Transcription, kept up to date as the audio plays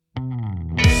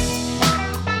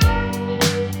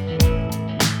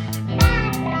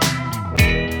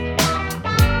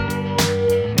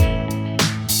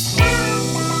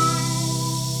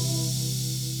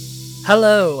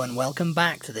Hello and welcome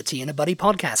back to the Tea and a Buddy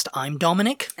podcast. I'm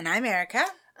Dominic. And I'm Erica.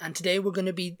 And today we're going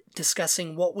to be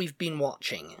discussing what we've been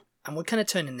watching. And we're kind of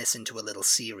turning this into a little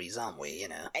series, aren't we, you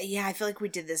know? Yeah, I feel like we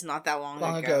did this not that long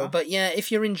ago. But yeah,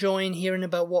 if you're enjoying hearing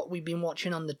about what we've been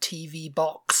watching on the TV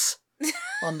box,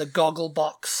 on the goggle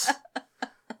box,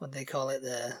 what do they call it?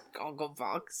 The goggle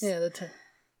box. Yeah,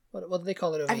 what do they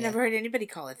call it over I've here? never heard anybody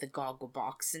call it the goggle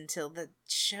box until the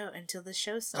show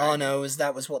started. Oh no,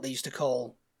 that was what they used to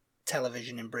call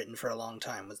television in Britain for a long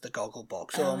time, was the goggle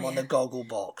box. Oh, I'm on the goggle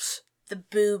box. The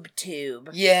boob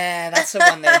tube. Yeah, that's the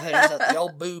one there. The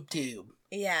old boob tube.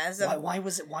 Yeah. So why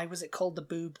was it called the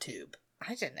boob tube?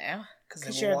 I don't know.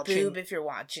 Because you're a boob if you're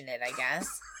watching it, I guess.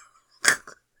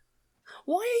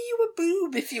 Why are you a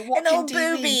boob if you're watching an old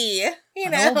TV? Boobie,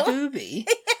 An old boobie?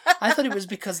 Yeah. I thought it was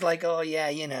because, like, oh yeah,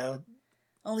 you know,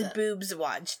 only boobs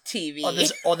watch TV.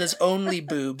 Or there's only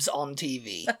boobs on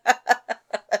TV.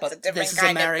 But a different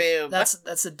kind of boob.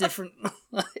 That's a different.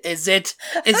 Is it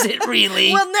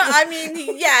really? Well, no. I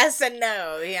mean, yes and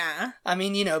no. Yeah. I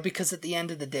mean, you know, because at the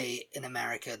end of the day, in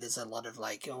America, there's a lot of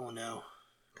like, oh no,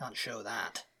 can't show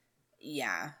that.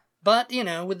 Yeah. But, you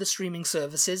know, with the streaming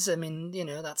services, I mean, you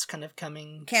know, that's kind of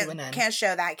coming to an end. Can't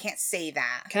show that, can't say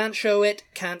that. Can't show it,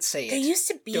 can't say it. There used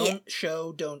to be... Don't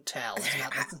show, don't tell.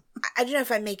 I don't know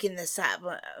if I'm making this up.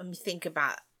 Let me think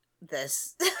about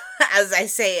this as I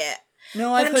say it.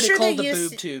 No, I've heard it called the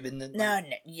boob tube.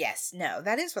 No,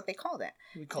 that is what they called it.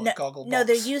 We call it goggle box. No,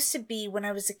 there used to be, when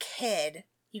I was a kid,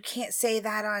 you can't say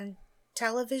that on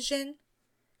television.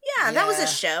 Yeah, that was a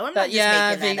show. I'm not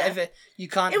just making that up. You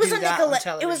can't do that on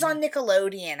television. It was on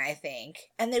Nickelodeon, I think.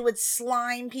 And they would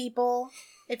slime people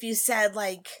if you said,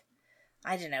 like,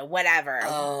 I don't know, whatever.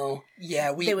 Oh,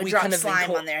 yeah. They would drop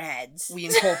slime on their heads. We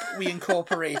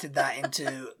incorporated that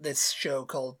into this show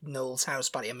called Noel's House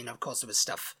Party. I mean, of course, there was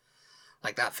stuff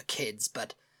like that for kids,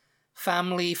 but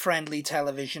family-friendly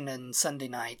television and Sunday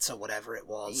nights or whatever it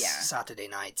was, Saturday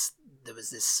nights, there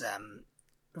was this...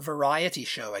 variety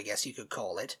show, I guess you could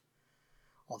call it,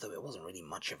 although it wasn't really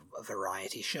much of a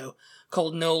variety show,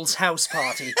 called Noel's House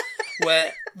Party,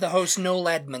 where the host Noel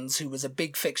Edmonds, who was a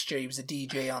big fixture, he was a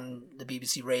DJ on the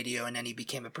BBC radio, and then he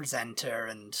became a presenter,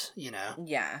 and, you know.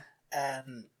 Yeah.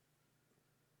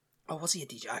 Was he a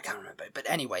DJ? I can't remember. But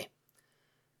anyway,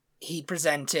 he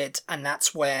presented, and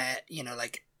that's where, you know,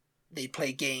 like, they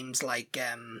play games like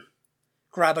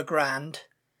Grab a Grand,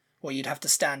 where you'd have to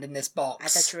stand in this box. I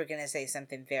thought you were going to say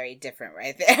something very different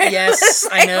right there. Yes,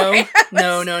 I know.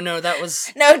 No, that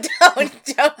was... No,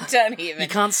 don't even. You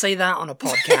can't say that on a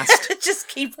podcast. Just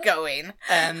keep going.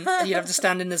 You'd have to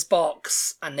stand in this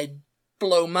box, and they'd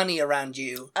blow money around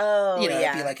you. Oh, you know,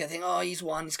 yeah. It'd be like, I think, he's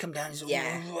won, he's come down, he's...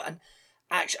 Yeah. And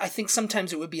actually, I think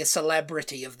sometimes it would be a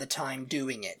celebrity of the time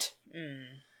doing it. Mm.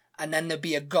 And then there'd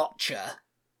be a gotcha.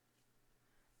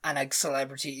 And a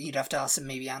celebrity, you'd have to ask them,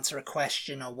 maybe answer a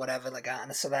question or whatever like that, and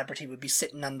a celebrity would be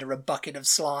sitting under a bucket of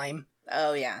slime.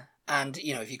 Oh, yeah. And,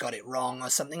 you know, if you got it wrong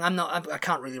or something, I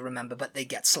can't really remember, but they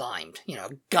get slimed. You know,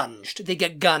 gunged. They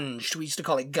get gunged. We used to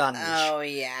call it gunge. Oh,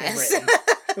 yes.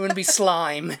 It wouldn't be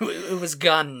slime. It was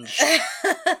gunge.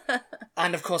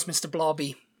 And, of course, Mr.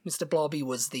 Blobby. Mr. Blobby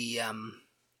was the...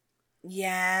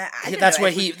 Yeah, that's where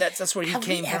he came from.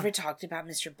 Have we ever talked about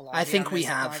Mr. Blobby? I think on we this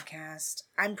have. Podcast?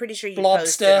 I'm pretty sure you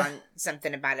Blobster. posted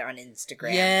something about it on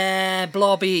Instagram. Yeah,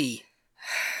 Blobby.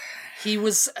 He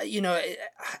was, you know,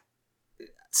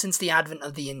 since the advent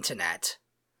of the internet,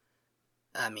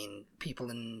 I mean, people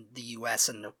in the US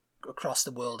and across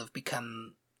the world have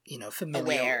become, you know,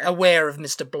 aware of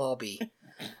Mr. Blobby.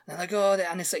 And like,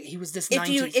 and it's like he was this.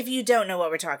 If you don't know what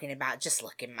we're talking about, just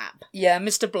look him up. Yeah,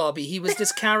 Mr. Blobby. He was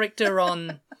this character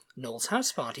on Noel's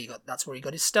House Party. That's where he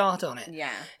got his start on it.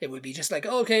 Yeah, it would be just like,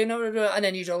 okay, no, and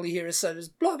then you'd only hear his son as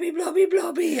Blobby, Blobby,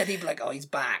 Blobby, and he'd be like, oh, he's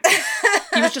back.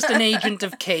 He was just an agent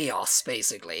of chaos,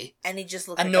 basically. And he just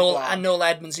looked like a blob. And Noel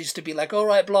Edmonds used to be like, all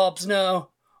right, Blobs, no.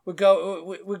 We're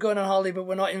going on holiday, but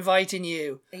we're not inviting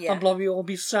you. Yeah. And Blobby will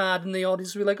be sad, and the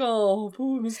audience will be like, oh,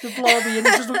 poor Mr. Blobby. And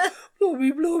he's just like,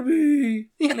 Blobby, Blobby.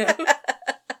 You know?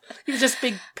 He was just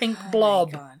big pink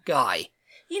blob guy.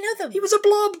 You know he was a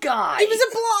blob guy. He was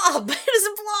a blob. He was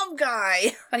a blob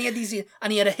guy. And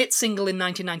he had a hit single in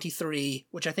 1993,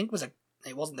 which I think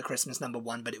it wasn't the Christmas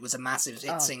 #1, but it was a massive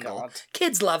hit single. God.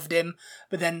 Kids loved him,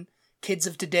 but then kids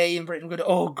of today in Britain go,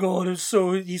 oh God,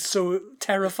 he's so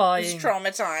terrifying. He's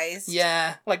traumatized.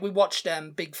 Yeah, like we watched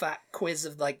Big Fat Quiz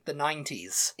of like the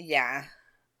 90s. Yeah.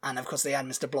 And of course they had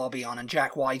Mr. Blobby on, and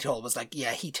Jack Whitehall was like,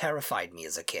 yeah, he terrified me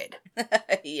as a kid.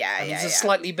 Yeah. He's a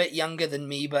slightly bit younger than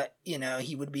me, but, you know,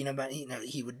 he would be about, you know,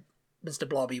 Mr.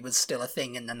 Blobby was still a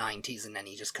thing in the 90s, and then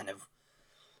he just kind of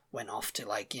went off to,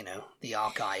 like, you know, the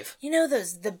archive. You know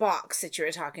the box that you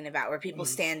were talking about where people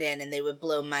stand in and they would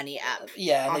blow money up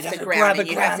and off they'd have the to ground grab a and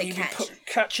you'd have grand, to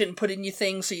catch it and put it in your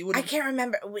thing so you wouldn't... I can't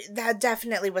remember. That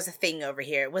definitely was a thing over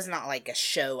here. It was not like a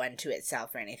show unto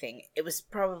itself or anything. It was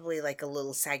probably like a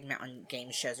little segment on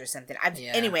game shows or something.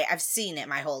 Anyway, I've seen it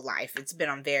my whole life. It's been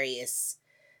on various,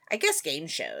 I guess, game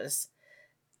shows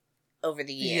over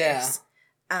the years.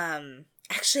 Yeah.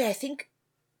 Actually, I think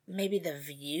maybe The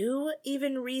View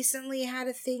even recently had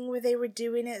a thing where they were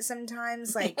doing it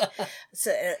sometimes. Like,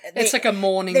 so it's like a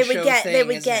morning show thing. They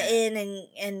would get in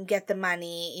and get the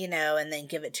money, you know, and then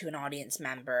give it to an audience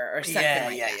member or something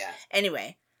like that. Yeah.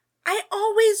 Anyway, I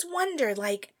always wonder,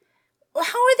 like, how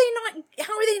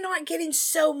are they not getting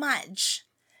so much?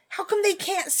 How come they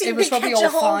can't seem to catch a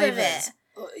hold of it?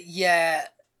 Yeah.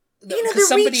 You know,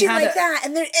 they're reaching like that,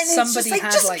 and it's just like,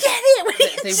 just get it. What are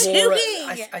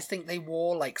you doing? I think they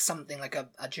wore, like, something like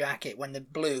a jacket when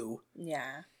it blew.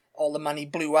 Yeah. All the money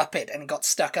blew up it and got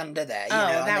stuck under there, you know,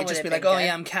 and they'd just be like,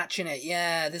 yeah, I'm catching it,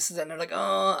 yeah, this is it, and they're like,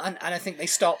 oh, and I think they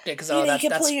stopped it, because, you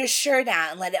could pull your shirt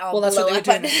out and let it all blow up. Well, that's what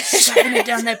they were doing, shoving it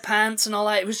down their pants and all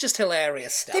that. It was just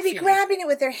hilarious stuff. They'd be grabbing it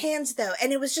with their hands, though,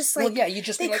 and it was just like,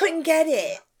 they couldn't get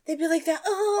it. They'd be like that,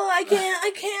 I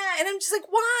can't. And I'm just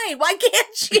like, why? Why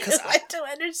can't you? Because I don't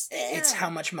understand. It's how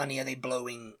much money are they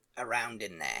blowing around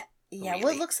in there? Yeah, really?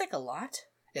 Well, it looks like a lot.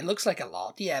 It looks like a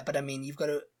lot, yeah, but I mean, you've got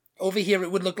to... Over here,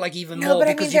 it would look like even more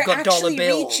because you've got dollar bills.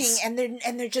 They're actually reaching,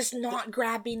 and they're just not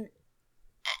grabbing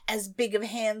as big of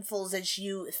handfuls as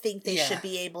you think they should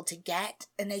be able to get.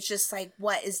 And it's just like,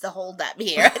 what is the holdup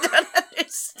here? I don't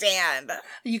understand.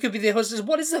 You could be the hostess.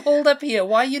 What is the holdup here?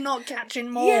 Why are you not catching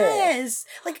more? Yes.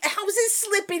 Like, how is it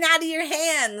slipping out of your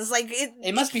hands? Like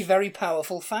it must be very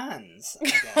powerful fans, I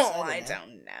guess. I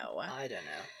don't know. I don't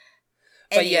know.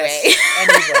 Anyway.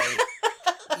 But anyway.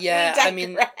 Yeah, I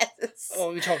mean, what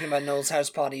we were talking about, Noel's House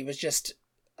Party was just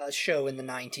a show in the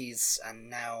 90s, and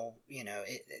now, you know,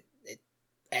 it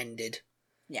ended.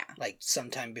 Yeah. Like,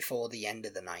 sometime before the end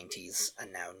of the 90s,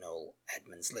 and now Noel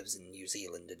Edmonds lives in New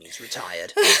Zealand and he's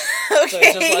retired. Okay. So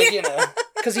it's just like, you know,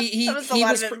 because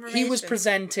he was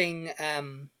presenting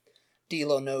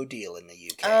Deal or No Deal in the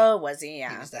UK. Oh, was he?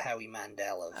 Yeah. He was the Howie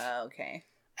Mandel of... Oh, okay.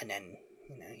 And then,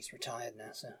 you know, he's retired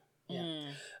now, so... Yeah.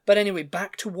 But anyway,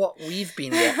 back to what we've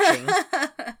been watching.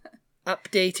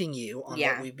 Updating you on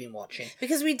what we've been watching.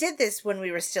 Because we did this when we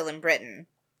were still in Britain.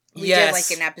 We did like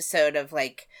an episode of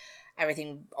like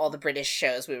everything, all the British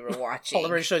shows we were watching. All the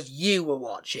British shows you were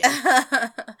watching.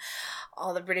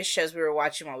 All the British shows we were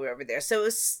watching while we were over there. So it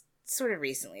was sort of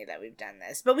recently that we've done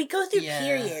this. But we go through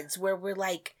periods where we're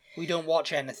like... We don't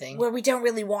watch anything. Where we don't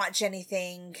really watch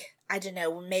anything. I don't know.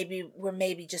 We're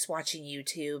maybe just watching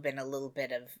YouTube and a little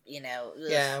bit of, you know,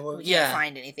 we can't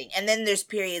find anything. And then there's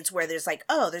periods where there's like,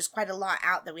 there's quite a lot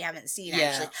out that we haven't seen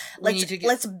actually.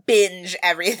 Let's binge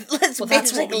everything. That's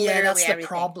the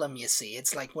problem, you see.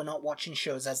 It's like we're not watching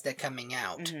shows as they're coming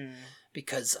out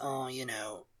because, you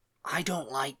know, I don't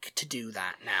like to do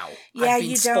that now. Yeah,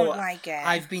 you don't like it.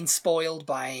 I've been spoiled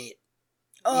by...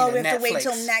 we have to wait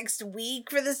till next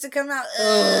week for this to come out.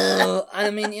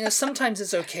 I mean, you know, sometimes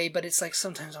it's okay, but it's like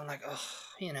sometimes I'm like,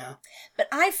 you know. But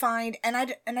I find, and I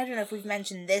don't know if we've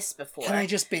mentioned this before. Can I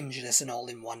just binge this and all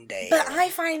in one day? But I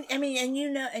find, I mean, and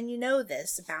you know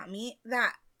this about me,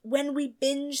 that when we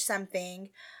binge something,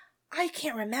 I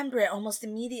can't remember it almost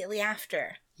immediately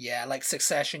after. Yeah, like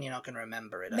Succession, you're not going to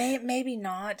remember it. Maybe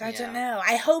not. I don't know.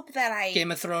 I hope that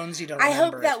Game of Thrones, you don't remember it. I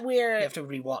hope that you have to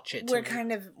rewatch it. We're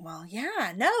kind of... Well,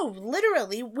 yeah. No,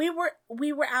 literally. We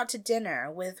were out to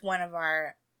dinner with one of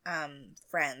our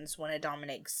friends, one of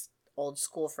Dominic's old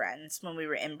school friends, when we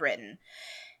were in Britain.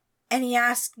 And he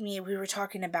asked me, we were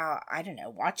talking about, I don't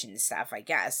know, watching stuff, I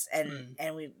guess. And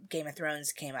Game of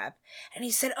Thrones came up. And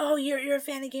he said, you're a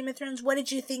fan of Game of Thrones? What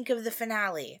did you think of the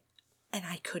finale? And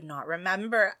I could not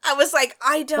remember. I was like,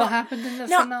 I don't... What happened in the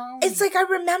finale? It's like, I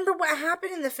remember what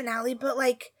happened in the finale, but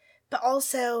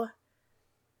also,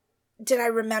 did I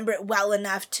remember it well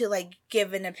enough to, like,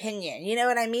 give an opinion? You know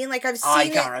what I mean? Like, I've seen it... I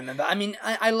can't remember. I mean,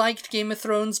 I liked Game of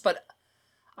Thrones, but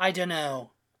I don't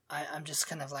know. I'm just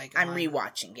kind of like... I'm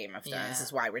rewatching Game of Thrones,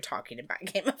 is why we're talking about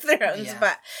Game of Thrones. Yeah.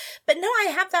 But no,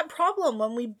 I have that problem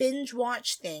when we binge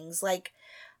watch things, like...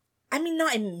 I mean,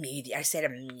 not immediately. I said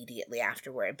immediately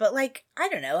afterward. But, like, I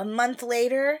don't know, a month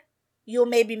later, you'll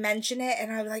maybe mention it,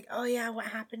 and I'll be like, oh, yeah, what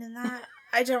happened in that?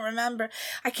 I don't remember.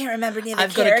 I can't remember any of the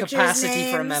characters' names. I've got a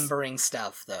capacity for remembering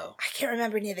stuff, though. I can't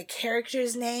remember any of the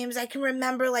characters' names. I can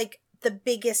remember, like, the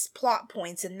biggest plot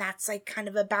points, and that's, like, kind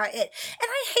of about it. And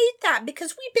I hate that,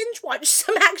 because we binge watch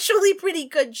some actually pretty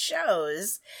good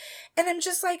shows. And I'm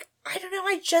just like, I don't know,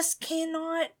 I just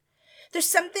cannot... There's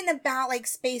something about, like,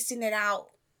 spacing it out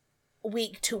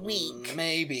week to week.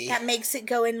 Maybe. That makes it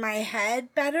go in my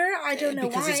head better. I don't know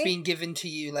because why. it's being given to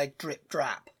you, like, drip,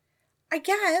 drap. I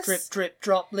guess. Drip, drip,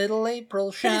 drop, little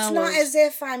April showers. But it's not as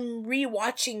if I'm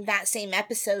rewatching that same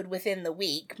episode within the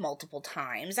week multiple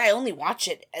times. I only watch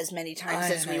it as many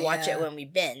times as we watch it when we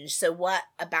binge. So what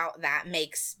about that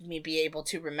makes me be able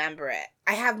to remember it?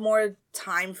 I have more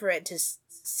time for it to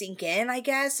sink in, I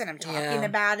guess, and I'm talking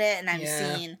about it, and I'm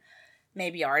seeing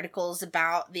maybe articles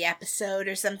about the episode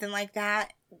or something like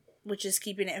that, which is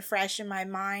keeping it fresh in my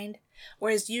mind.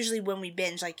 Whereas usually when we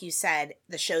binge, like you said,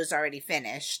 the show's already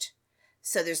finished.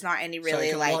 So there's not any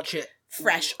really, like,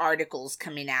 fresh articles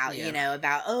coming out, you know,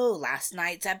 about, last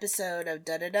night's episode of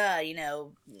da-da-da, you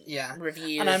know,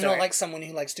 reviews. And I'm not like someone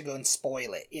who likes to go and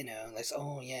spoil it, you know, like,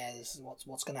 this is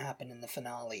what's going to happen in the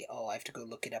finale. I have to go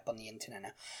look it up on the internet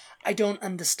now. I don't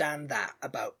understand that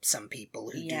about some people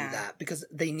who do that, because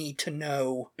they need to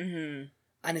know. Mm-hmm.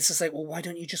 And it's just like, well, why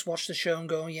don't you just watch the show and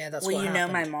go, that's what happened? Well,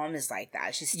 my mom is like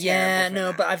that. She's terrible for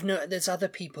that. But I've known there's other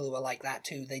people who are like that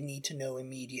too. They need to know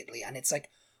immediately. And it's like,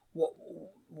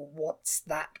 what's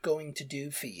that going to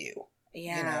do for you?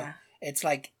 Yeah. You know? It's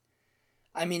like,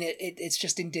 I mean, it's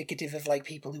just indicative of, like,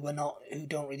 people who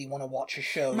don't really want to watch a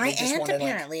show. My aunt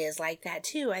apparently is like that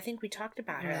too. I think we talked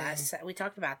about her we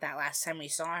talked about that last time we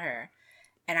saw her.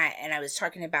 And I was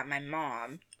talking about my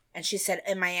mom. And she said,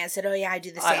 and my aunt said, "Oh yeah, I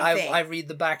do the same thing. I read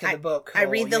the back of the book. They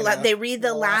read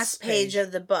the last page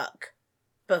of the book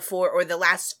or the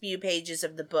last few pages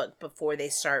of the book before they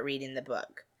start reading the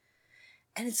book."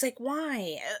 And it's like,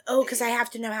 why? Oh, because I have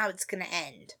to know how it's going to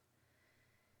end.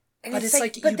 And but it's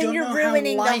like but then you're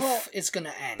ruining how life is going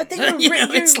to end. But then you're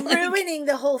ruining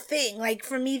the whole thing. Like,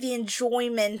 for me, the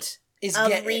enjoyment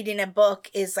of reading a book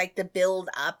is like the build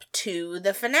up to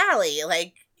the finale.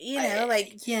 Like, you know,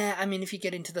 like... Yeah, I mean, if you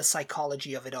get into the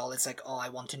psychology of it all, it's like, I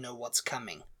want to know what's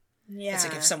coming. Yeah. It's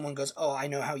like if someone goes, I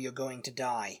know how you're going to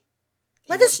die.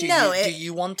 Let us know. Do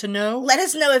you want to know? Let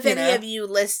us know if any of you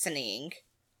listening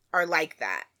are like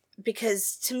that.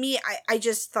 Because to me, I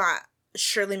just thought,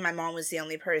 surely my mom was the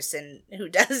only person who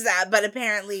does that, but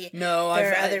apparently there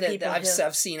are other people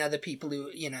I've seen other people who,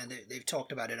 you know, they've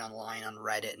talked about it online on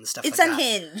Reddit and stuff it's like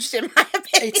unhinged, in my opinion.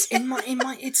 It's in my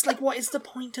it's like, what is the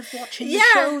point of watching the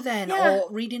show then? Or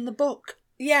reading the book?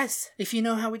 Yes. If you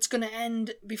know how it's going to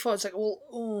end before, it's like,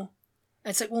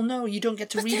 it's like, well, no, you don't get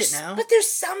to read it now. But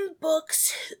there's some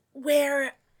books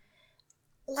where,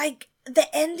 like, the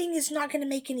ending is not going to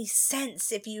make any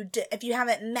sense if you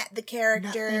haven't met the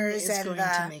characters. Nothing is going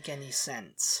to make any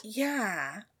sense.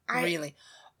 Yeah. Really?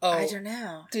 I don't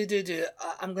know.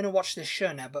 I'm going to watch this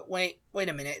show now, but wait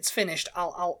a minute. It's finished.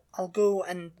 I'll go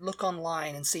and look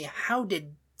online and see how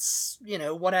did,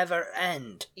 whatever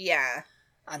end. Yeah.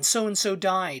 And so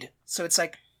died. So it's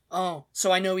like,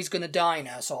 so I know he's going to die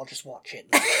now, so I'll just watch it.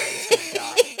 He's going to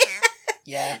die.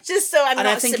 Yeah. Just so I'm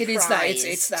not surprised. And I think it is that.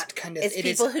 It's that kind of... It's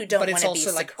people who don't want to be surprised. But it's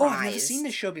also like, I've never seen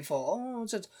this show before.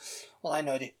 Well, I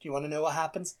know. Do you want to know what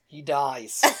happens? He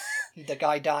dies. The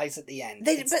guy dies at the end.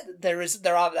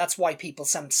 That's why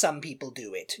some people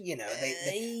do it. You know,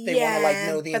 they want to, like,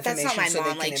 know the information. But that's not my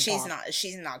mom. Like,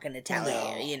 she's not going to tell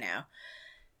you. You know.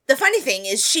 The funny thing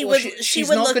is, she's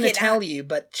not going to tell you,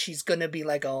 but she's going to be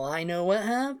like, I know what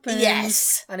happened.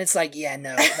 Yes. And it's like,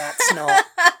 no, that's not.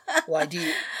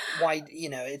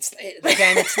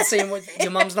 It's the same with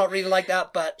your mum's not really like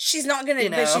that, but she's not going to,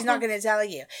 but she's not going to tell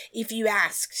you. If you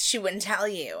ask, she wouldn't tell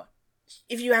you.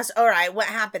 If you ask, all right, what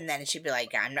happened then? And she'd be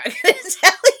like, I'm not going to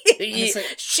tell you.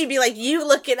 She'd be like, you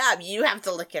look it up. You have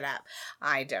to look it up.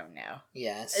 I don't know.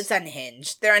 Yes. It's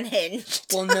unhinged. They're unhinged.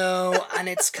 Well, no, and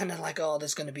it's kind of like,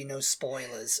 there's going to be no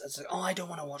spoilers. It's like, I don't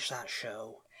want to watch that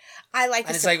show. I like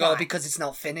and it's surprise. Like, because it's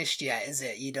not finished yet, is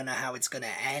it? You don't know how it's going to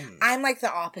end. I'm like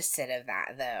the opposite of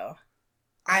that, though.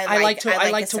 I like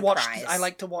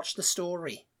to watch the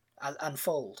story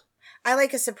unfold. I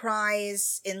like a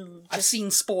surprise I've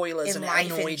seen spoilers in and life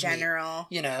it annoyed in general.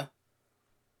 Me, you know.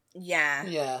 Yeah.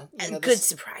 Yeah. And good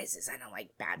surprises. I don't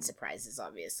like bad surprises,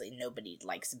 obviously. Nobody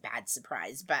likes a bad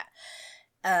surprise, but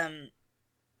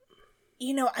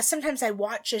sometimes I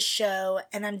watch a show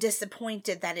and I'm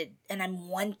disappointed and I'm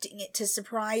wanting it to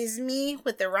surprise me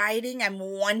with the writing. I'm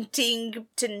wanting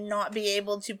to not be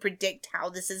able to predict how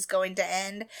this is going to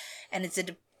end, and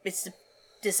it's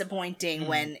disappointing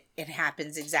when it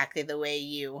happens exactly the way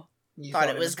you thought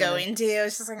it was going to.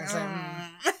 It's just like,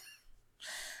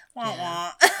 wah.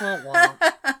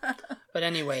 But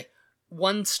anyway,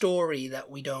 one story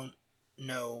that we don't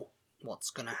know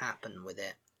what's going to happen with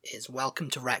it is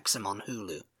Welcome to Wrexham on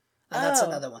Hulu. And that's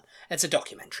another one. It's a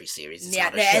documentary series. It's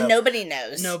not a and show. nobody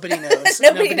knows. Nobody knows.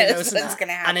 Nobody knows what's going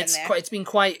to happen. And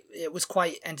it was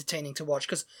quite entertaining to watch,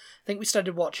 because I think we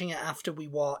started watching it after we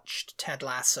watched Ted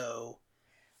Lasso.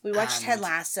 We watched Ted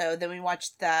Lasso, then we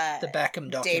watched the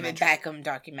Beckham documentary. David Beckham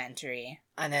documentary.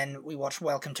 And then we watched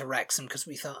Welcome to Wrexham, because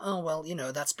we thought, oh, well,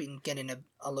 that's been getting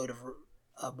a load of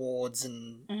awards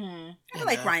and... I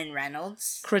like Ryan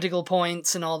Reynolds. Critical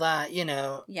points and all that,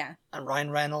 Yeah. And Ryan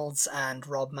Reynolds and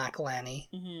Rob McElhenney.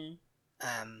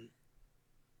 I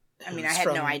mean, I had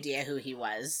no idea who he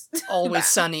was. Always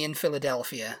Sunny in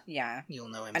Philadelphia. Yeah. You'll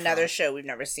know him Another show we've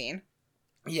never seen.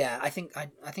 Yeah, I think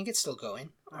it's still going.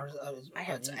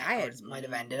 It might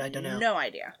have ended, I don't know. No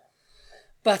idea.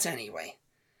 But anyway,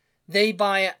 they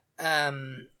buy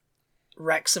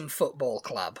Wrexham Football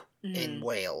Club in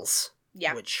Wales.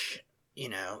 Yeah. Which,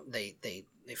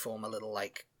 they form a little,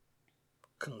 like,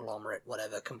 conglomerate,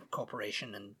 whatever,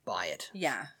 corporation and buy it.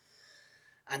 Yeah.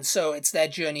 And so it's their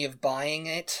journey of buying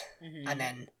it and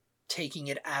then taking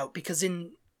it out. Because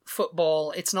in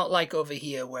football, it's not like over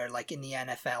here where, like, in the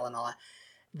NFL and all that,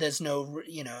 there's no,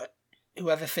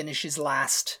 whoever finishes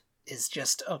last is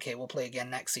just, okay, we'll play again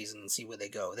next season and see where they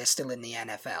go. They're still in the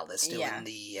NFL. They're still in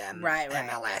the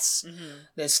MLS.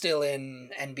 They're still in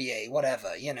NBA,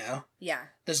 whatever, Yeah.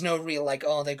 There's no real, like,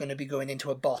 oh, they're going to be going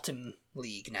into a bottom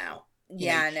league now.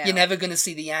 No. You're never going to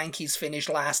see the Yankees finish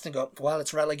last and go, well,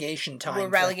 it's relegation time. We're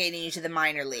relegating you to the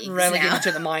minor leagues Relegating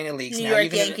to the minor leagues New now.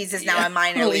 York Yankees is now a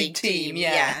minor league team.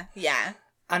 Yeah. Yeah.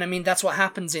 And I mean, that's what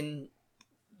happens in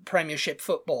Premiership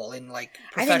football, in, like,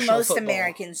 professional football. I think most football.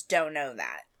 Americans don't know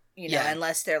that,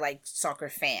 unless they're, like, soccer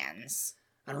fans.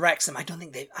 And Wrexham, I don't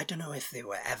know if they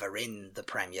were ever in the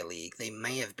Premier League. They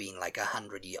may have been, like,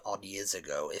 100-odd years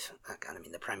ago.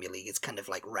 The Premier League is kind of,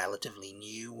 like, relatively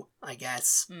new, I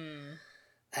guess.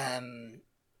 I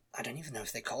don't even know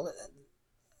if they call it that.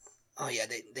 Oh yeah,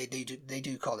 they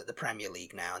do call it the Premier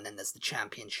League now, and then there's the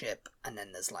Championship, and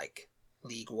then there's, like,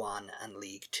 League One and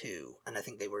League Two, and I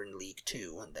think they were in League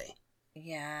Two, weren't they?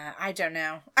 Yeah, I don't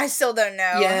know. I still don't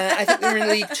know. Yeah, I think they were in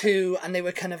League Two, and they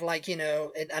were kind of like,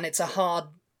 and it's a hard...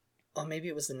 Or maybe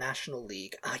it was the National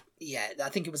League. I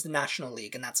think it was the National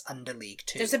League, and that's under League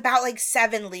Two. There's about, like,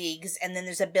 7 leagues, and then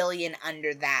there's a billion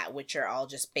under that, which are all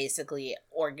just basically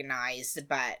organized,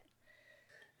 but...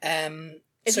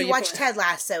 If you watch Ted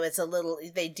Lasso, it's a little...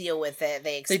 They deal with it.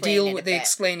 They explain it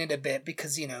explain it a bit,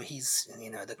 because, he's,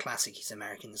 the classic, he's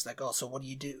American. It's like, oh, so what do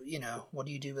you do? What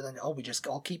do you do with it? Oh, we just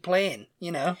all keep playing,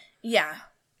 Yeah.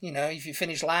 If you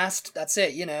finish last, that's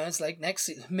it, it's like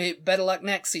better luck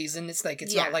next season. It's like,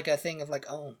 it's not like a thing of like,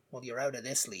 oh, well, you're out of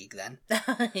this league then.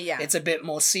 Yeah. It's a bit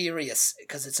more serious,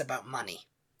 because it's about money,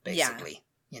 basically,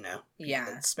 Yeah.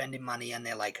 People are spending money, and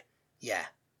they're like, yeah,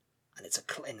 and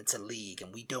it's a league,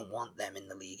 and we don't want them in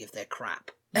the league if they're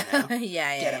crap, Get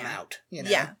them out,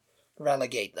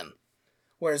 relegate them.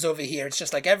 Whereas over here, it's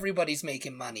just like everybody's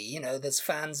making money, there's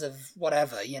fans of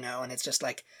whatever, and it's just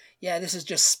like, yeah, this is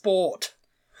just sport.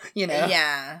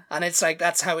 Yeah. And it's like,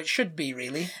 that's how it should be,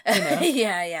 really.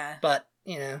 Yeah. But,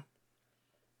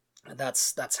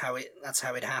 that's how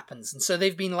it happens. And so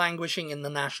they've been languishing in the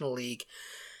National League,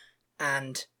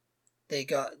 and they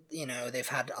got, they've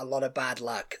had a lot of bad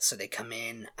luck. So they come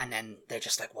in, and then they're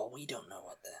just like, well, we don't know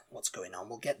what's going on.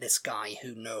 We'll get this guy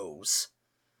who knows.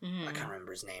 I can't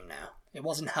remember his name now. It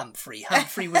wasn't Humphrey.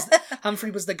 Humphrey was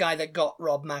the guy that got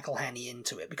Rob McElhenney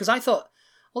into it, because I thought,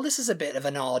 well, this is a bit of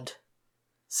an odd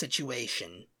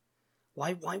situation.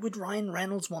 Why would Ryan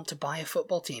Reynolds want to buy a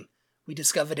football team? We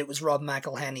discovered it was Rob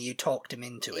McElhenney who talked him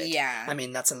into it. Yeah. I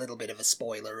mean, that's a little bit of a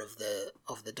spoiler of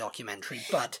the documentary,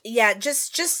 but... Yeah,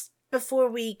 just before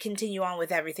we continue on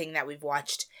with everything that we've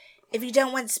watched, if you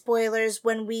don't want spoilers,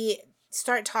 when we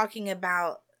start talking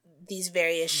about these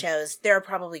various shows, there are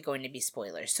probably going to be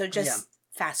spoilers, so just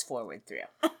fast forward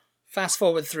through. Fast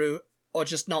forward through, or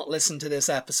just not listen to this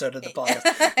episode of the podcast.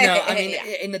 No, I mean,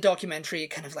 in the documentary, it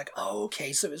kind of like, oh,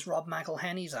 okay, so it was Rob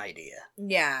McElhenney's idea.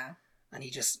 Yeah. And he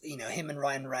just, him and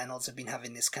Ryan Reynolds have been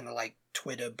having this kind of like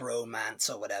Twitter bromance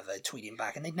or whatever, tweeting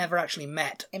back, and they'd never actually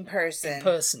met. In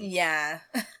person. Yeah.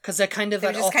 Because they're kind of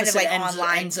at just opposite kind of like ends,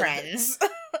 online friends.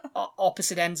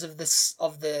 Opposite ends of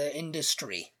the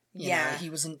industry. You know, he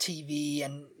was in TV,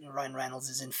 and Ryan Reynolds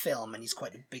is in film, and he's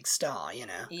quite a big star,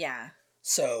 Yeah.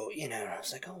 So, I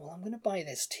was like, oh, well, I'm going to buy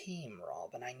this team,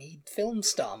 Rob, and I need film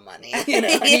star money.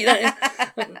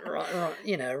 Ryan,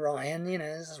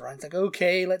 Ryan's like,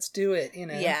 okay, let's do it,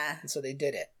 Yeah. And so they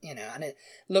did it, and it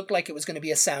looked like it was going to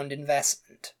be a sound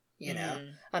investment,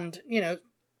 and,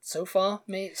 so far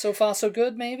so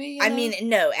good, maybe. You I know? mean,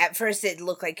 no. At first, it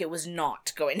looked like it was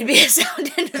not going to be a sound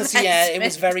investment. Because yeah, it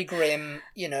was very grim.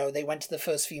 You know, they went to the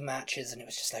first few matches, and it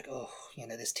was just like, oh, you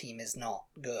know, this team is not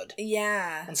good.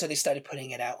 Yeah. And so they started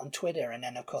putting it out on Twitter, and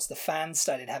then of course the fans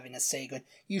started having a say, going,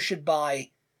 "You should buy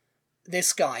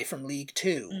this guy from League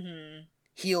 2. Mm-hmm.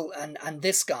 He'll and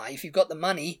this guy. If you've got the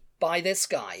money, buy this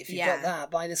guy. If you've got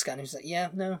that, buy this guy." And he was like, "Yeah,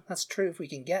 no, that's true. If we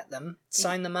can get them,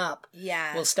 sign them up.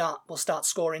 Yeah, we'll start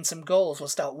scoring some goals. We'll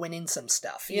start winning some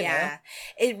stuff." You know?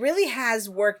 It really has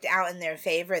worked out in their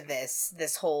favor.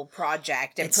 This whole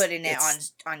project and putting it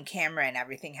on camera and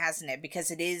everything, hasn't it? Because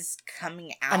it is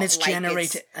coming out and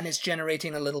it's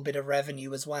generating a little bit of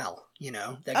revenue as well. You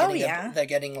know, they're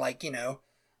getting like, you know,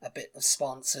 a bit of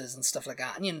sponsors and stuff like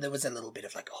that. And, you know, there was a little bit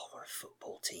of like, oh, we're a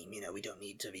football team, you know, we don't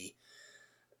need to be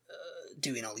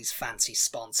doing all these fancy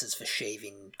sponsors for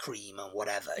shaving cream and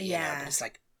whatever, you know, but it's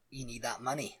like, you need that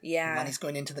money. Yeah. Money's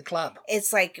going into the club.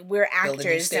 It's like, we're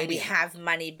actors and we have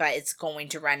money, but it's going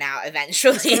to run out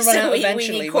eventually.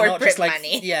 We need corporate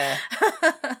money. Yeah.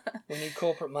 We need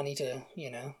corporate money to,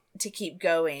 you know, to keep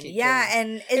going.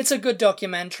 And it's a good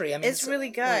documentary. I mean, it's really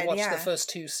good. We watched the first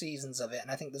 2 seasons of it,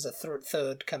 and I think there's a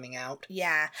third coming out.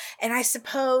 Yeah, and I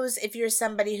suppose if you're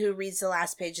somebody who reads the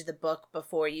last page of the book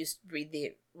before you read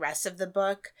the rest of the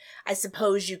book, I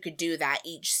suppose you could do that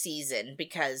each season,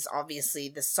 because obviously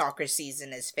the soccer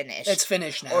season is finished. It's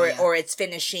finished now, or it's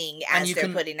finishing as they're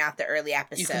putting out the early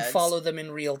episodes. You can follow them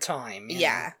in real time. You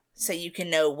know? So you can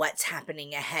know what's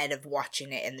happening ahead of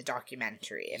watching it in the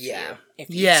documentary. If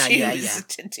you choose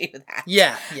to do that.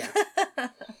 Yeah.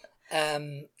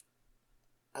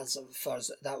 As far as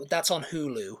that's on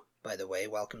Hulu, by the way.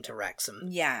 Welcome to Wrexham.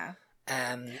 Yeah.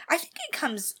 I think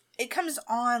it comes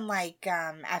on like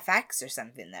FX or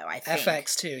something though. I think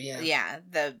FX too. Yeah. Yeah.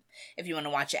 If you want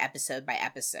to watch it episode by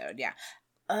episode. Yeah.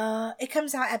 It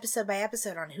comes out episode by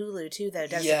episode on Hulu too, though,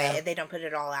 doesn't it? They don't put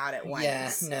it all out at once.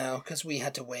 Yeah, no, because we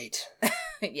had to wait.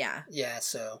 Yeah. Yeah,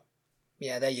 so,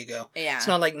 yeah, there you go. Yeah. It's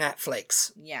not like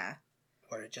Netflix. Yeah.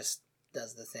 Where it just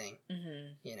does the thing.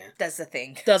 Mm-hmm. You know. Does the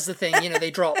thing. You know,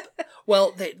 they drop,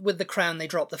 with The Crown, they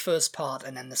drop the first part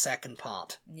and then the second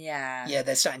part. Yeah. Yeah,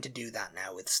 they're starting to do that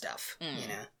now with stuff, you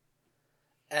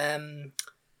know.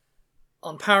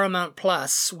 On Paramount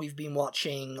Plus, we've been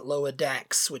watching Lower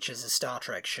Decks, which is a Star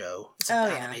Trek show. It's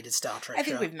an animated Star Trek show. I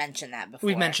think we've mentioned that before.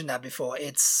 We've mentioned that before.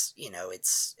 It's, you know,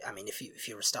 I mean, if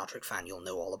you're a Star Trek fan, you'll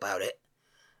know all about it.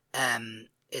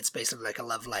 It's basically like a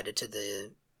love letter to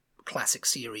the classic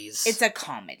series. It's a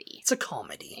comedy.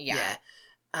 Yeah.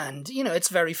 And, you know, it's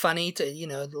very funny you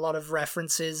know, a lot of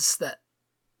references that,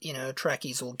 you know,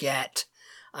 Trekkies will get.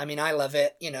 I mean, I love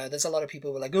it. You know, there's a lot of people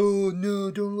who are like, "Oh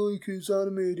no, don't like it. It's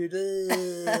animated,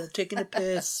 taking a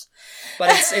piss." But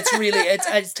it's really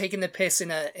it's taking the piss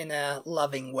in a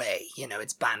loving way. You know,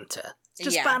 it's banter.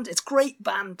 It's just banter. It's great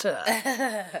banter.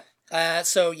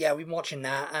 So yeah, we've been watching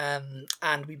that,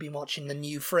 and we've been watching the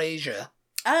new Frasier.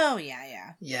 Oh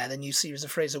yeah. Yeah, the new series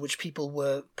of Frasier, which people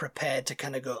were prepared to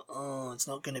kind of go, "Oh, it's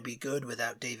not going to be good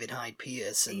without David Hyde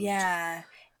Pierce and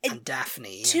and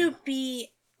Daphne." To be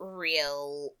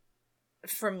real,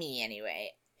 for me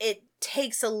anyway, it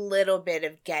takes a little bit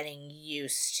of getting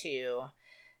used to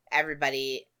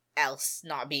everybody else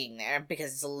not being there,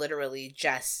 because it's literally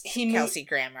just Kelsey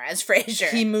Grammer as Frasier.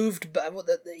 He moved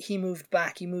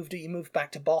back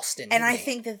to Boston, and I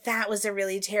think that was a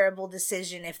really terrible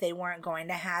decision if they weren't going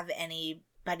to have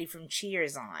anybody from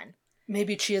Cheers on.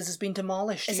 Maybe Cheers has been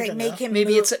demolished. It's like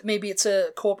maybe it's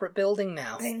a corporate building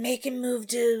now. They make him move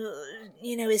to,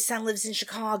 you know, his son lives in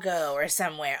Chicago or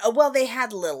somewhere. Oh well, they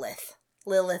had Lilith.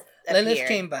 Lilith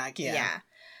came back. Yeah.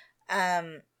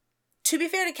 To be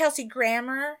fair to Kelsey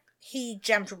Grammer, he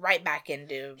jumped right back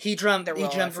into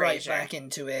back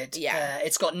into it. Yeah.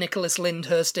 It's got Nicholas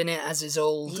Lyndhurst in it as his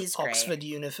old Oxford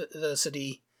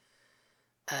University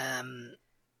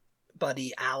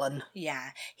buddy Alan. Yeah,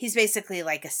 he's basically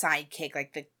like a sidekick,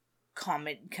 like the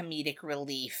comedic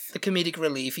relief. The comedic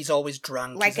relief. He's always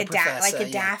drunk. Like he's a professor, like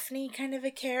a Daphne kind of a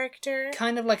character.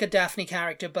 Kind of like a Daphne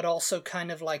character, but also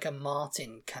kind of like a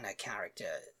Martin kind of character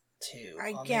too.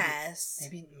 I guess.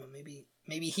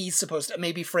 Maybe he's supposed to.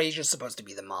 Maybe Frasier's supposed to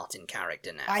be the Martin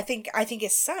character now. I think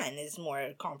his son is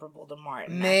more comparable to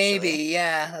Martin. Maybe, actually.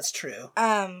 Yeah, that's true.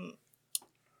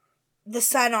 The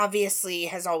son obviously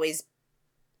has always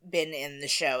been in the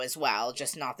show as well,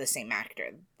 just not the same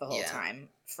actor the whole time.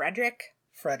 Frederick.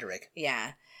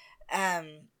 Yeah.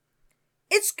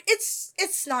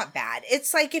 It's not bad.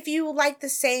 It's like if you like the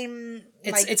same.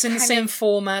 It's in the same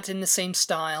format, in the same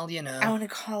style, you know. I want to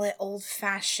call it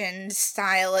old-fashioned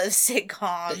style of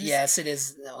sitcoms. Yes, it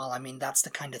is. Well, I mean, that's the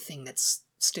kind of thing that's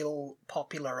still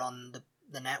popular on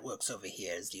the networks over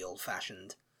here is the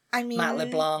old-fashioned. I mean, Matt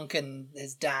LeBlanc and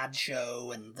his dad's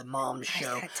show and the mom's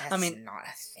show. That's I mean, not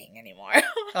a thing anymore.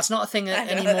 that's not a thing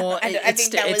anymore. I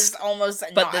think that was almost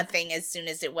not a thing as soon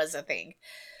as it was a thing.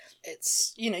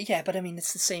 It's, you know, yeah, but I mean,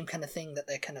 it's the same kind of thing that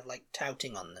they're kind of like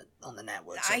touting on the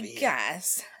networks. I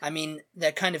guess. I mean,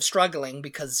 they're kind of struggling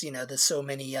because, you know, there's so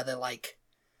many other, like,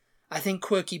 I think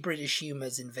quirky British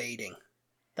humour's invading.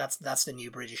 That's the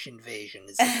new British invasion,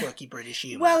 is the quirky British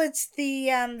humour. Well, it's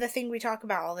the thing we talk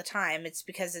about all the time. It's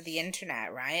because of the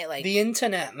internet, right? Like the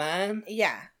internet, man.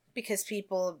 Yeah, because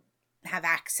people have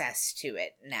access to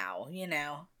it now, you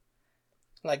know.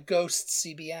 Like Ghost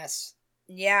CBS.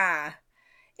 Yeah.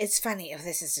 It's funny. Oh,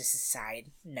 this is just a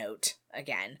side note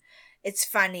again. It's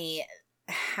funny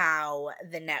how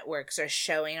the networks are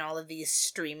showing all of these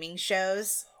streaming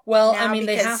shows. Well, I mean,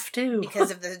 they have to. Because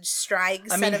of the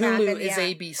strikes. I mean, Hulu happened, is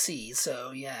ABC,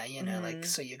 so yeah, you know, like,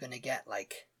 so you're going to get,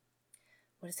 like...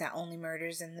 What is that? Only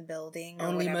Murders in the Building?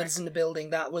 Only Murders in the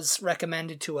Building. That was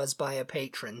recommended to us by a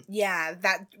patron. Yeah,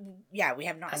 we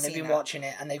have not seen that. And they've been watching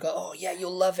it, and they go, oh, yeah,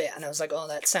 you'll love it. And I was like, oh,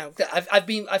 that sounds good.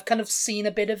 I've kind of seen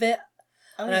a bit of it.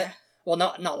 Oh, yeah. Well,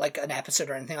 not like an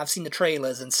episode or anything. I've seen the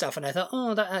trailers and stuff, and I thought,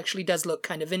 oh, that actually does look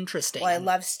kind of interesting. Well, I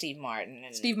love Steve Martin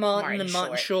and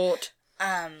Martin Short.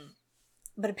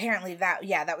 But apparently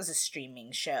that was a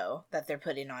streaming show that they're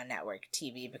putting on network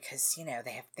TV because, you know,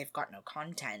 they've got no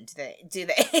content. Do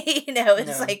they? You know,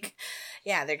 it's like,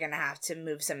 yeah, they're gonna have to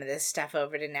move some of this stuff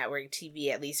over to network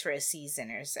TV at least for a season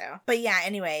or so. But yeah,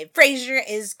 anyway, Frasier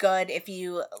is good if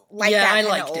you like that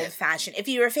kind of old fashioned. If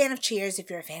you're a fan of Cheers, if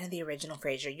you're a fan of the original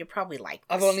Frasier, you probably like this.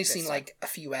 I've only seen like a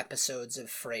few episodes of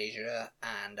Frasier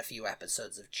and a few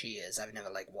episodes of Cheers. I've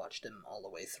never like watched them all the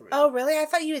way through. Oh, really? I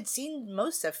thought you had seen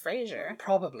most of Frasier.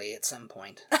 Probably at some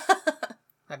point.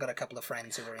 I got a couple of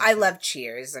friends who were into I love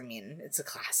Cheers. I mean, it's a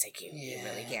classic. You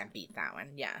really can't beat that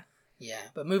one. Yeah. Yeah,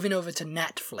 but moving over to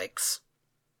Netflix,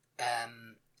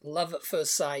 Love at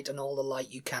First Sight and All the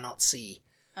Light You Cannot See.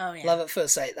 Oh, yeah. Love at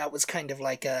First Sight, that was kind of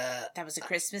like a... That was a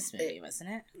Christmas movie, wasn't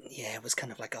it? Yeah, it was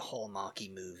kind of like a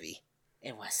Hallmarky movie.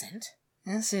 It wasn't.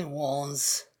 Yes, it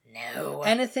was. No.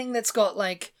 Anything that's got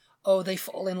like, oh, they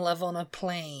fall in love on a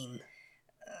plane.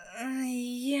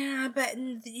 Yeah, but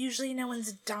usually no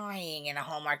one's dying in a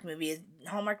Hallmark movie.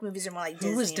 Hallmark movies are more like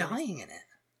Disney. Who was dying in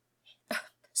it?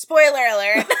 Spoiler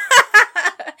alert.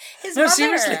 His mother.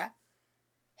 Seriously.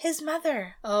 His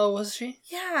mother. Oh, was she?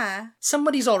 Yeah.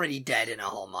 Somebody's already dead in a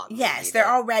Hallmark movie. Yes, they're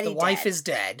already dead. The wife is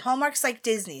dead. Hallmark's like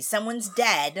Disney. Someone's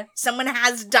dead. Someone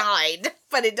has died,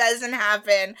 but it doesn't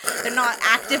happen. They're not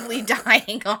actively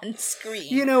dying on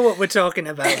screen. You know what we're talking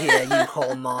about here,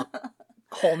 you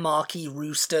Hallmarky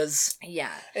roosters.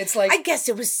 Yeah. It's like... I guess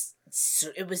it was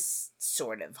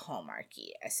sort of Hallmarky,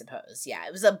 I suppose. Yeah,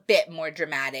 it was a bit more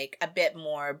dramatic, a bit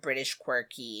more British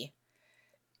quirky.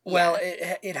 Well,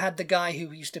 it had the guy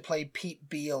who used to play Pete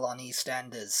Beale on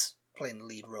EastEnders playing the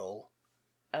lead role.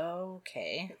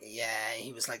 Okay. Yeah,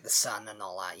 he was like the son and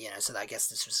all that, you know, so I guess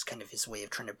this was kind of his way of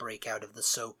trying to break out of the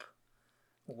soap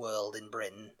world in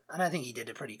Britain. And I think he did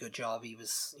a pretty good job. He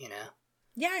was, you know...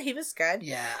 Yeah, he was good.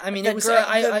 Yeah, I mean, it was...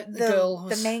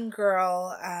 the main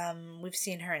girl, we've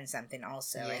seen her in something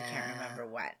also. Yeah. I can't remember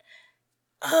what.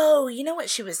 Oh, you know what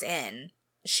she was in?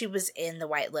 She was in The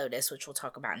White Lotus, which we'll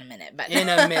talk about in a minute. But in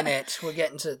a minute, we're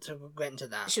getting to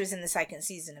that. She was in the second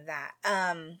season of that.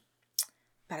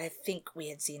 But I think we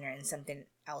had seen her in something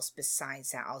else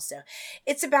besides that also.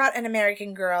 It's about an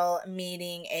American girl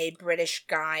meeting a British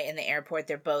guy in the airport.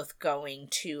 They're both going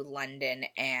to London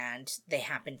and they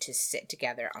happen to sit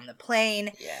together on the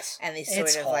plane. Yes. And they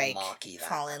sort of like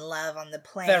fall in love on the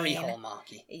plane. Very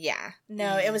Hallmarky. Yeah.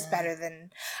 No, it was better than...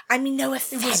 I mean, no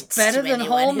offense. It was better than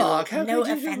Hallmark. No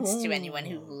offense to anyone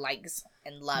who likes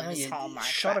and loves Hallmark.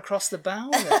 Shot across the bow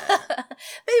there.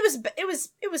 But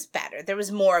it was better. There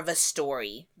was more of a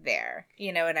story there.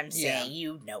 You know what I'm saying?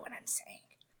 Yeah. You know what I'm saying.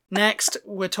 Next,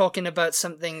 we're talking about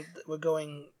something that we're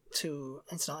going to...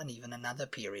 It's not even another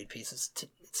period piece.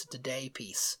 It's a today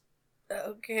piece.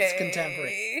 Okay. It's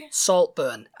contemporary.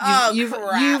 Saltburn. Crap. You've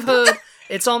heard...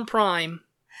 It's on Prime.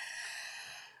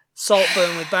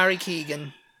 Saltburn with Barry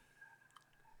Keoghan.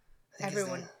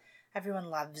 Everyone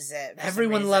loves it.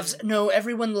 Everyone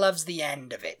loves the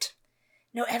end of it.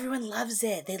 No, everyone loves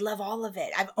it. They love all of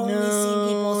it. I've only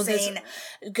seen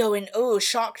people going, oh,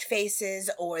 shocked faces,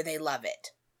 or they love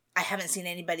it. I haven't seen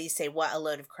anybody say, what a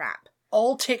load of crap.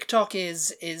 All TikTok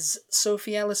is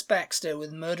Sophie Ellis-Bextor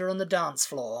with Murder on the Dance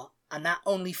Floor, and that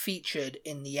only featured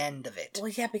in the end of it. Well,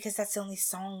 yeah, because that's the only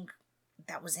song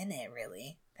that was in it,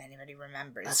 really. If anybody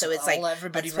remembers. That's so it's like,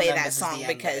 everybody let's play that remembers song the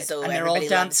end because of it. And they're all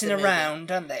dancing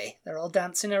around, aren't they? They're all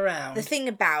dancing around. The thing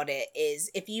about it is,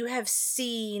 if you have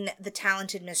seen The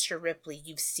Talented Mr. Ripley,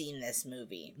 you've seen this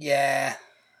movie. Yeah.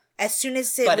 As soon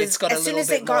as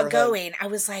it got going, I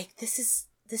was like, this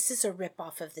is a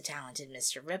ripoff of The Talented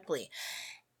Mr. Ripley.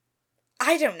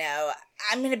 I don't know.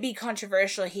 I'm going to be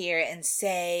controversial here and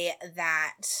say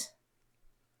that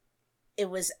it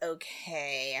was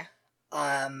okay.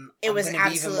 It was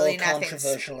absolutely nothing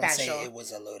special. And say it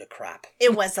was a load of crap.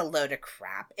 It was a load of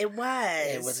crap. It was.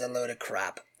 It was a load of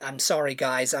crap. I'm sorry,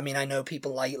 guys. I mean, I know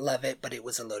people love it, but it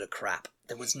was a load of crap.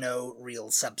 There was no real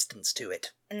substance to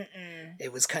it. Mm-mm.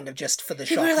 It was kind of just for the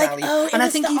people shock value. Oh, and I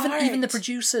think even the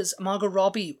producers, Margot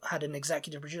Robbie had an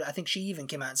executive producer. I think she even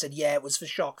came out and said, yeah, it was for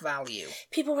shock value.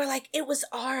 People were like, it was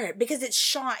art because it's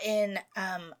shot in,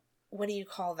 what do you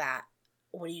call that?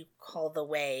 What do you call the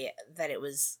way that it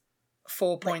was?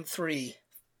 4.3.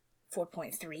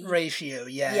 4.3 ratio,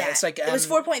 yeah. It's like it was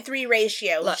 4.3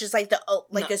 ratio, which is like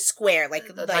a square, like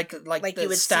the you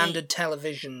would standard see.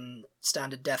 Television,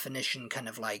 standard definition, kind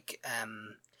of like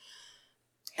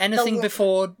anything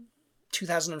before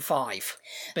 2005.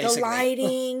 Basically, the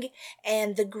lighting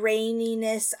and the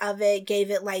graininess of it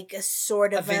gave it like a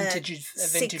sort of a vintage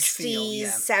 60s, feel, yeah.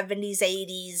 70s,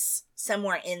 80s,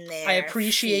 somewhere in there. I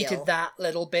appreciated that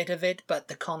little bit of it, but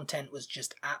the content was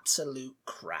just absolute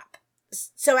crap.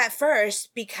 So at first,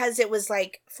 because it was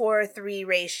like 4:3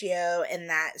 ratio and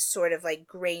that sort of like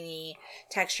grainy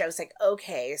texture, I was like,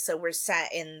 okay, so we're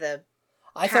set in the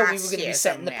I thought we were going to be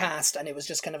set somewhere. in the past, and it was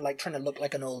just kind of like trying to look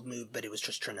like an old movie, but it was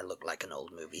just trying to look like an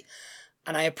old movie.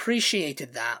 And I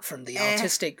appreciated that from the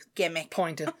artistic gimmick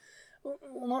point of...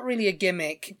 Well, not really a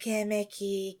gimmick.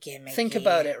 Gimmicky. Think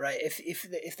about it, right?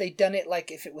 If they'd done it like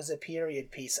if it was a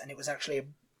period piece, and it was actually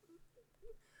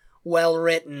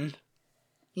well-written...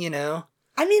 You know?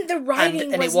 I mean, the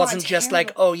writing and it wasn't just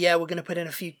like, oh yeah, we're going to put in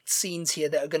a few scenes here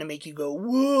that are going to make you go,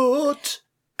 what?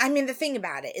 I mean, the thing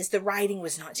about it is the writing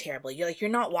was not terrible. You're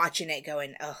not watching it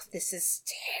going, oh, this is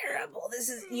terrible. This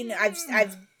is,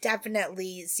 I've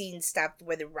definitely seen stuff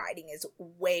where the writing is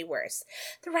way worse.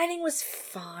 The writing was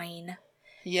fine.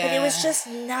 Yeah. But it was just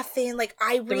nothing. Like,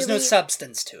 there was no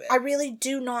substance to it. I really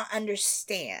do not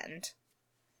understand.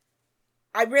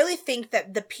 I really think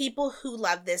that the people who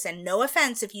love this, and no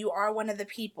offense if you are one of the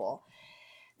people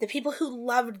who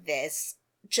loved this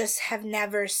just have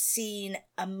never seen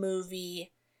a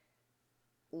movie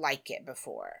like it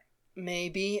before.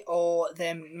 Maybe, or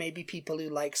there may be people who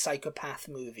like psychopath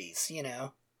movies, you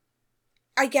know?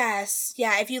 I guess,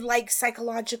 yeah, if you like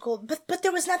psychological... But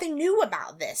there was nothing new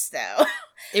about this, though.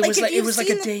 It was like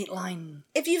a Dateline.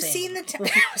 If you've seen it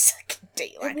was like a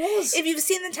Dateline. It was. If you've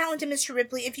seen The Talented Mr.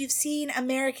 Ripley, if you've seen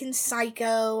American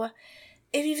Psycho,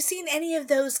 if you've seen any of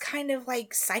those kind of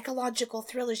like psychological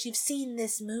thrillers, you've seen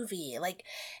this movie. Like,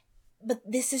 but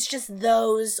this is just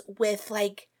those with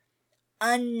like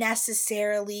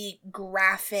unnecessarily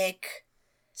graphic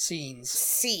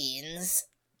scenes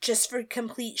just for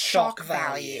complete shock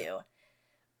value.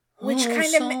 Which kind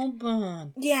of...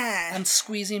 Saltburn. Yeah. And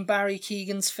squeezing Barry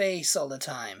Keoghan's face all the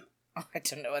time. Oh, I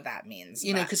don't know what that means.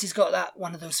 You know, because he's got that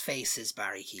one of those faces,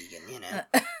 Barry Keoghan, you know.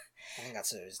 I think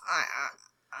that's what it was.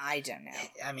 I don't know.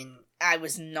 I mean... I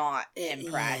was not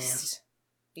impressed.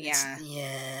 Yeah.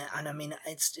 Yeah, and I mean,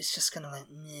 it's just kind of like,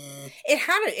 meh.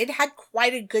 It had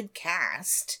quite a good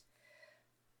cast.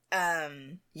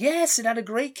 Yes, it had a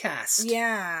great cast.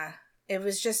 Yeah. It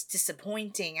was just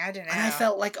disappointing. I don't know. And I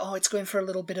felt like, oh, it's going for a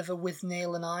little bit of a With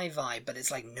Nail and I vibe, but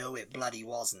it's like, no, it bloody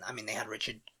wasn't. I mean, they had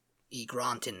Richard E.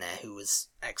 Grant in there, who was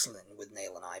excellent in With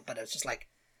Nail and I, but it was just like,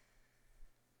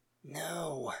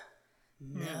 no.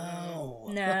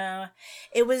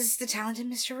 It was The Talented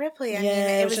Mr. Ripley. I mean,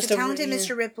 it was The Talented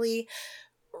Mr. Ripley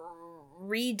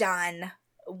redone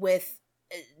with...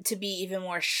 to be even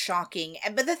more shocking.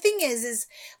 But the thing is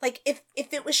like, if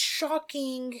it was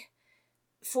shocking...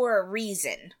 for a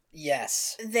reason,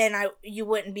 yes, then you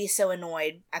wouldn't be so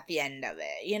annoyed at the end of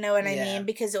it. You know what I mean?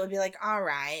 Because it would be like, all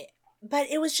right. But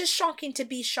it was just shocking to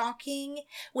be shocking,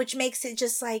 which makes it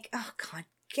just like, oh God,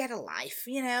 get a life.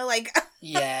 You know, like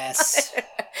yes.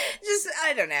 Just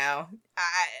I don't know.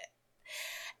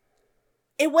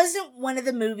 It wasn't one of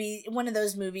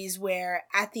those movies where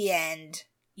at the end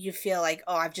you feel like,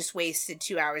 oh, I've just wasted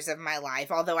 2 hours of my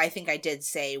life. Although I think I did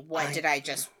say, what did I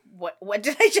just watch?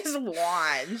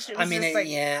 I mean,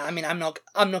 I mean, I'm not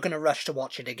going to rush to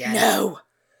watch it again. No,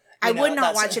 I would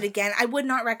not watch it again. I would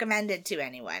not recommend it to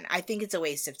anyone. I think it's a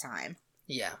waste of time.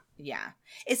 Yeah.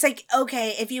 It's like,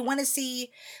 okay, if you want to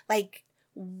see like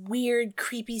weird,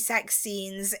 creepy sex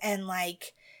scenes and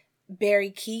like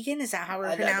Barry Keoghan, is that how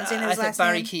we're pronouncing his last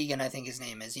Barry name? Keoghan, I think his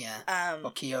name is, yeah.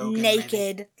 Or Keoghan, naked.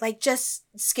 maybe. Like, just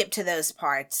skip to those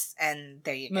parts, and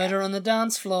there you go. Murder on the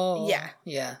dance floor. Yeah.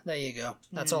 Yeah, there you go.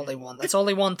 That's all they want. That's all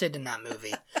they wanted in that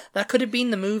movie. That could have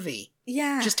been the movie.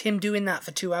 Yeah. Just him doing that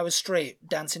for 2 hours straight,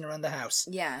 dancing around the house.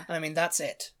 Yeah. And I mean, that's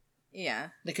it. Yeah.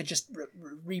 They could just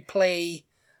replay,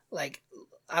 like,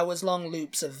 hours-long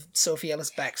loops of Sophie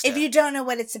Ellis-Bextor. If you don't know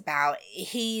what it's about,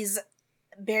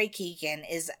 Barry Keoghan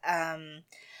is,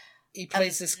 he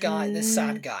plays this guy, this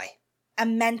sad guy. A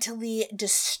mentally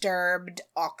disturbed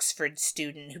Oxford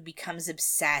student who becomes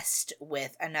obsessed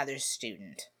with another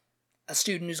student. A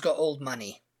student who's got old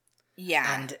money.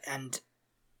 Yeah. And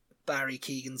Barry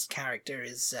Keoghan's character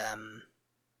is,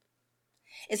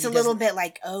 it's a little bit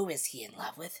like, oh, is he in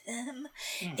love with him?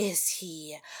 Is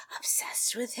he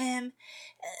obsessed with him?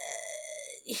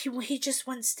 He just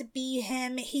wants to be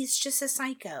him. He's just a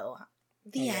psycho.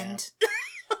 The end.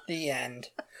 The end.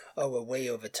 Oh, we're way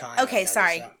over time. Okay,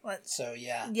 sorry. So,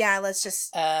 yeah. Yeah, let's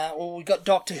just... well, we got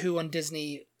Doctor Who on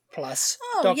Disney Plus.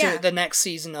 Oh, yeah. The next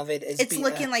season of it is... It's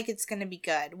looking like it's going to be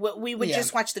good. We would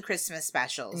just watch the Christmas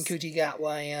specials. In Ncuti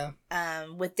Gatwa, yeah.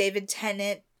 With David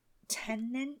Tennant,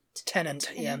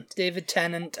 yeah. David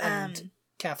Tennant and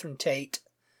Catherine Tate.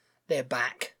 They're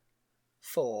back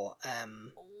for...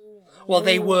 well,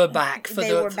 they were back for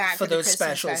those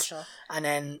specials. Special. And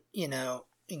then,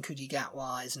 Ncuti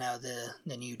Gatwa is now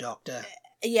the new Doctor.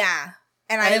 Yeah.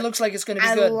 And it looks like it's going to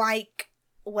be good. I like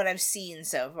what I've seen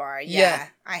so far. Yeah.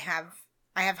 I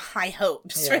have high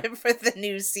hopes for the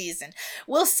new season.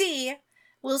 We'll see,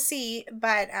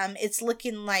 but it's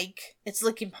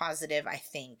looking positive, I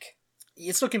think.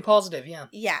 It's looking positive, yeah.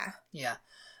 Yeah. Yeah.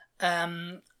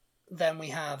 Then we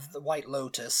have The White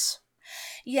Lotus.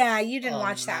 Yeah, you didn't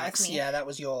watch that with me. Yeah, that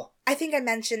was your... I think I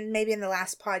mentioned maybe in the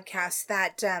last podcast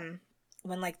that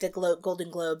when like the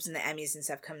Golden Globes and the Emmys and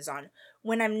stuff comes on,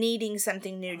 when I'm needing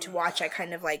something new to watch, I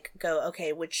kind of like go,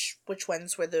 okay, which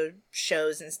ones were the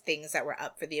shows and things that were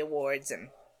up for the awards, and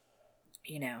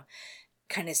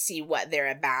kind of see what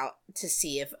they're about to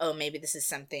see if, oh, maybe this is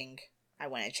something I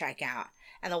want to check out.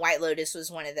 And The White Lotus was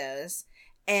one of those.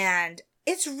 And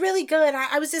it's really good.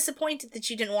 I was disappointed that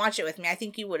you didn't watch it with me. I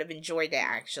think you would have enjoyed it,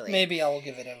 actually. Maybe I will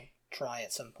give it a try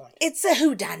at some point. It's a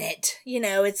whodunit.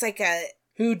 It's like a...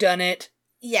 Whodunit.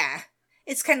 Yeah.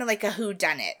 It's kind of like a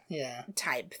whodunit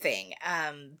type thing.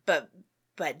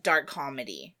 But dark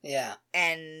comedy. Yeah.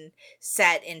 And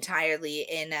set entirely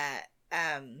in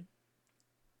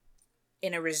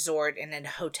a resort, in a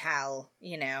hotel,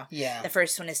 Yeah. The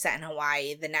first one is set in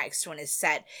Hawaii. The next one is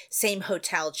set, same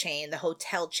hotel chain. The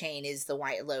hotel chain is the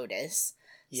White Lotus.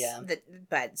 Yeah.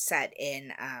 But set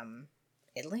in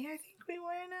Italy, I think we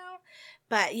were now.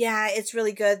 But yeah, it's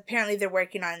really good. Apparently they're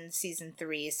working on season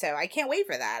 3, so I can't wait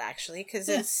for that, actually, because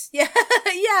it's... Yeah,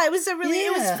 it was it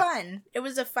was fun. It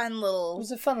was a fun little... It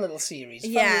was a fun little series.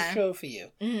 Fun little show for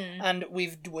you. Mm-hmm. And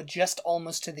we're just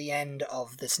almost to the end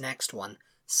of this next one.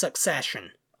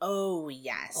 Succession. Oh,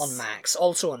 yes. On Max.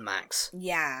 Also on Max.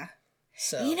 Yeah.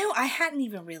 So I hadn't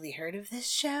even really heard of this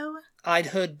show. I'd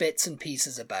heard bits and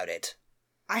pieces about it.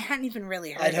 I hadn't even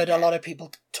really heard I'd heard of it. a lot of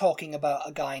people talking about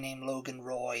a guy named Logan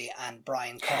Roy and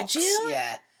Brian Cox. Had you?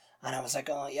 Yeah. And I was like,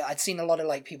 oh, yeah. I'd seen a lot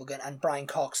of people going, and Brian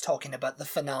Cox talking about the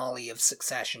finale of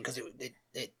Succession, because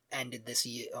it ended this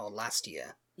year, or last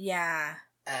year. Yeah.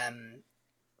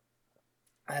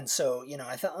 And so,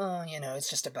 I thought, oh, it's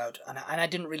just about... And I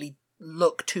didn't really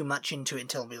look too much into it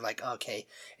until we were like, okay,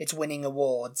 it's winning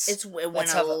awards. It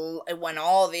won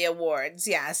all the awards,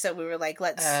 yeah. So we were like,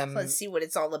 let's see what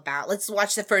it's all about. Let's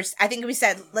watch the first... I think we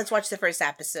said, let's watch the first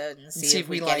episode and see if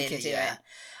we like get into it.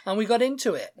 And we got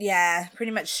into it. Yeah,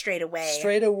 pretty much straight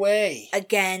away.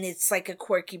 Again, it's like a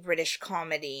quirky British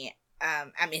comedy.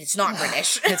 I mean, it's not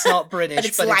British. It's not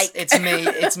British, but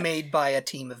it's made by a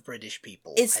team of British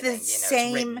people. It's the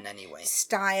same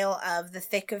style of The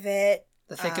Thick of It.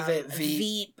 The Thick of It,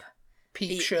 Veep,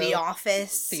 Peep Show, The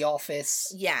Office. The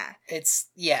Office. Yeah. It's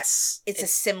a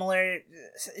similar...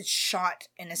 It's shot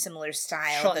in a similar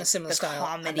style. Shot in a similar style.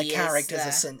 Comedy and the characters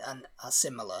are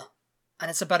similar. And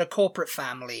it's about a corporate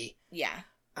family. Yeah.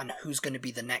 And who's going to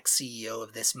be the next CEO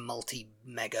of this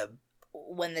multi-mega...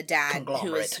 When the dad,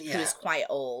 who is quite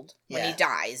old, when he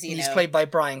dies, He's played by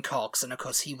Brian Cox, and of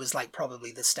course he was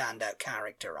probably the standout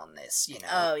character on this,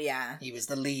 Oh, yeah. He was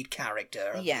the lead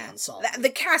character of the ensemble. The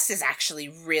cast is actually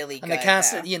really good. And the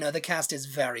cast, the cast is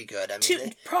very good. I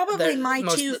mean,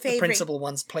 the principal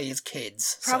ones play his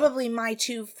kids. Probably my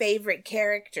two favorite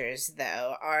characters,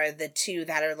 though, are the two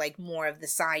that are more of the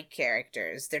side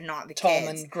characters. They're not the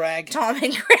kids. Tom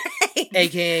and Greg.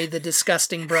 AKA the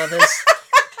Disgusting Brothers.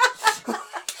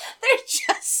 They're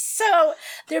just so So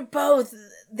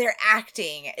their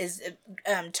acting is,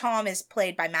 Tom is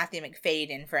played by Matthew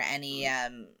McFadyen for any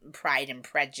Pride and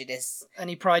Prejudice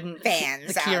fans the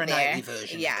Keira out there. Knightley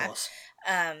version, of course.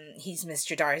 He's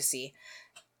Mr. Darcy.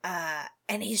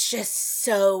 And he's just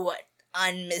so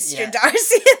un-Mr.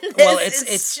 Darcy in this. Well,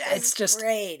 it's just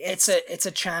great. It's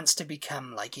a chance to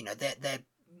become like, they're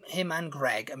him and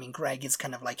Greg. I mean, Greg is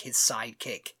kind of like his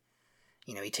sidekick.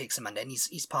 He takes him under, and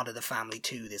he's part of the family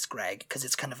too, this Greg, because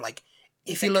it's kind of like,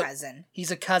 he's a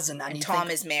cousin, and Tom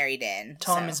is married in.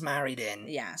 Is married in,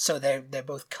 yeah. So they're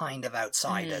both kind of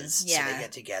outsiders. Yeah. So they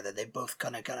get together. They both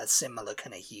kind of similar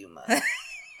kind of humor.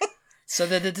 So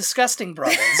they're the disgusting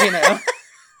brothers,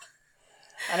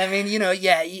 And I mean,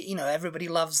 everybody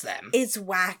loves them. It's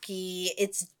wacky.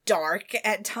 It's dark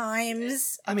at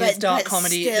times. I mean, it's dark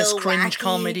comedy. There's cringe wacky.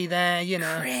 comedy there,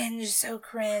 So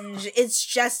cringe.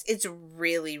 It's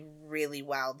really, really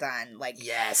well done. Like,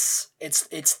 yes, it's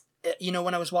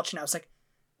when I was watching it, I was like,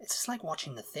 it's just like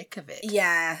watching the thick of it.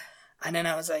 Yeah. And then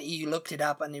I was like, you looked it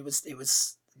up, and it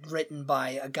was written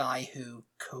by a guy who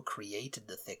co-created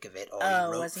the thick of it, or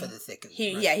he wrote for the thick of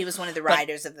it. He was one of the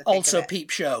writers of the thick of it. Also Peep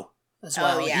Show as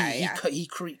well. Oh, yeah, he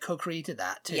co-created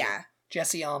that too. Yeah.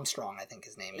 Jesse Armstrong, I think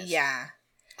his name is. Yeah.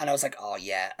 And I was like, oh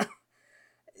yeah,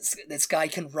 this guy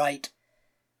can write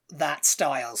that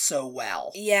style so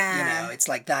well. Yeah. It's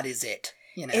like, that is it.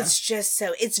 It's just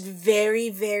it's very,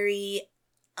 very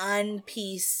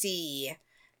un-PC,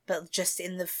 but just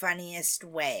in the funniest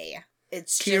way.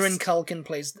 It's Kieran Culkin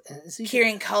plays.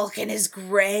 Kieran Culkin is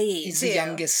great. He's the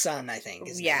youngest son, I think.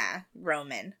 Isn't he?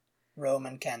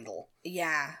 Roman Kendall.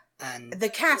 Yeah, and the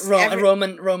cast.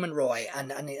 Roman Roy,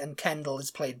 and Kendall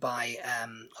is played by I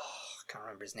can't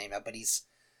remember his name now, but he's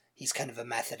kind of a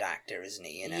method actor, isn't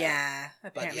he? Yeah,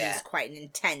 apparently he's quite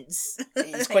intense.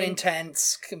 He's quite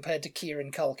intense compared to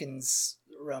Kieran Culkin's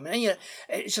Roman. And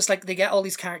it's just like they get all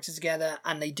these characters together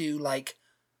and they do like,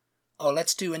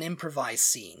 let's do an improvised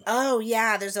scene. Oh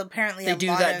yeah, there's apparently they a do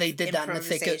lot that. of They did that in the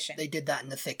thick. They did that in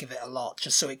the thick of it a lot,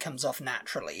 just so it comes off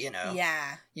naturally.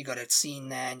 Yeah. You got a scene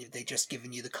there, and they just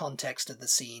given you the context of the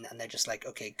scene, and they're just like,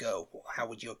 okay, go. How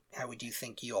would you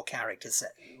think your character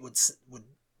would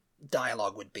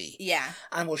dialogue would be? Yeah.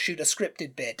 And we'll shoot a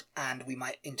scripted bit, and we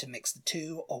might intermix the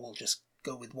two, or we'll just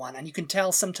go with one. And you can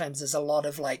tell sometimes there's a lot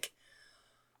of like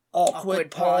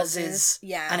awkward pauses.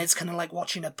 Yeah. And it's kind of like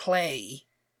watching a play.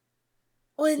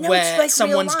 Well, no, where it's like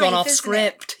someone's real life, gone off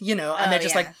script, and they're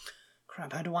just like,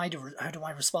 crap, how do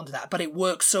I respond to that? But it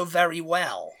works so very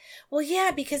well. Well,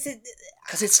 yeah, because I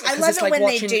love it like when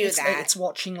watching, they do that. It's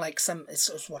watching like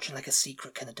it's watching like a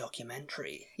secret kind of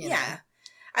documentary. You know?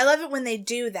 I love it when they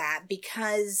do that,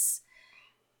 because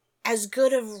as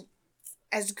good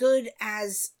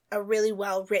as a really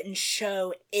well written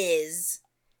show is,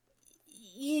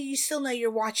 you still know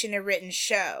you're watching a written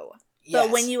show. Yes.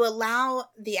 But when you allow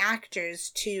the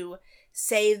actors to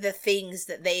say the things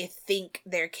that they think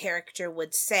their character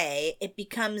would say, it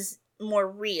becomes more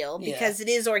real, because it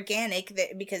is organic,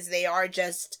 because they are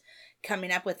just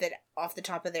coming up with it off the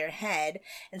top of their head.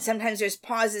 And sometimes there's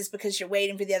pauses because you're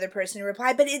waiting for the other person to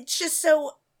reply, but it's just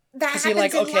so that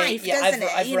happens in life, doesn't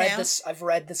it? I've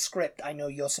read the script. I know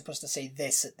you're supposed to say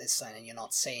this at this sign, and you're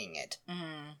not saying it.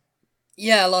 Mm.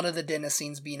 Yeah, a lot of the dinner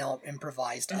scenes being all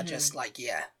improvised are just like,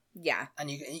 Yeah. And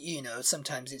you know,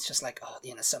 sometimes it's just like,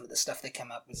 some of the stuff they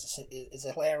come up with is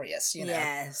hilarious,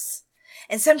 Yes.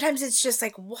 And sometimes it's just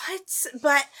like, what?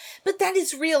 But that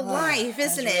is real life,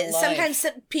 isn't it? Sometimes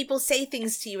people say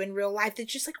things to you in real life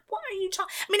that's just like, what are you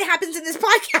talking? I mean, it happens in this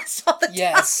podcast all the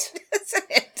time, isn't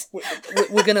it?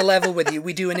 We're going to level with you.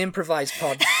 We do an improvised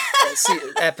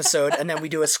episode, and then we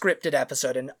do a scripted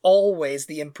episode, and always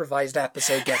the improvised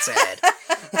episode gets ahead.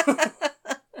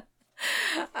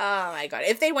 Oh my god.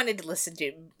 If they wanted to listen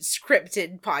to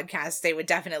scripted podcasts, they would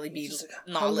definitely be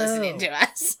not listening to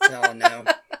us.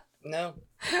 No.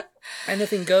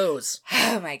 Anything goes.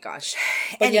 Oh my gosh.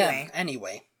 But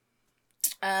anyway.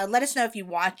 Let us know if you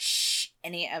watch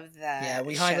any of the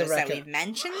shows that we've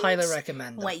mentioned. Highly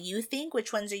recommend them. What you think,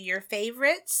 which ones are your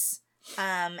favorites.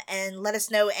 And let us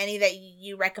know any that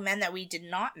you recommend that we did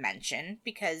not mention,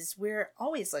 because we're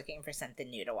always looking for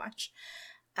something new to watch.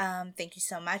 Thank you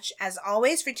so much, as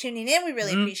always, for tuning in. We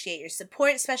really appreciate your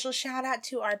support. Special shout out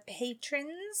to our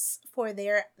patrons for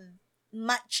their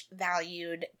much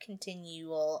valued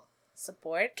continual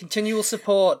support.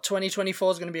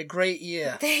 2024 is going to be a great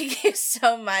year. Thank you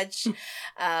so much.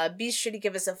 Be sure to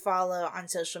give us a follow on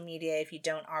social media if you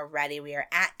don't already. We are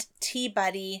at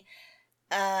TBuddy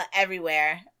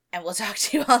everywhere, and we'll talk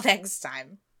to you all next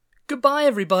time. Goodbye,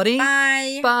 everybody.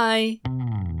 Bye. Bye.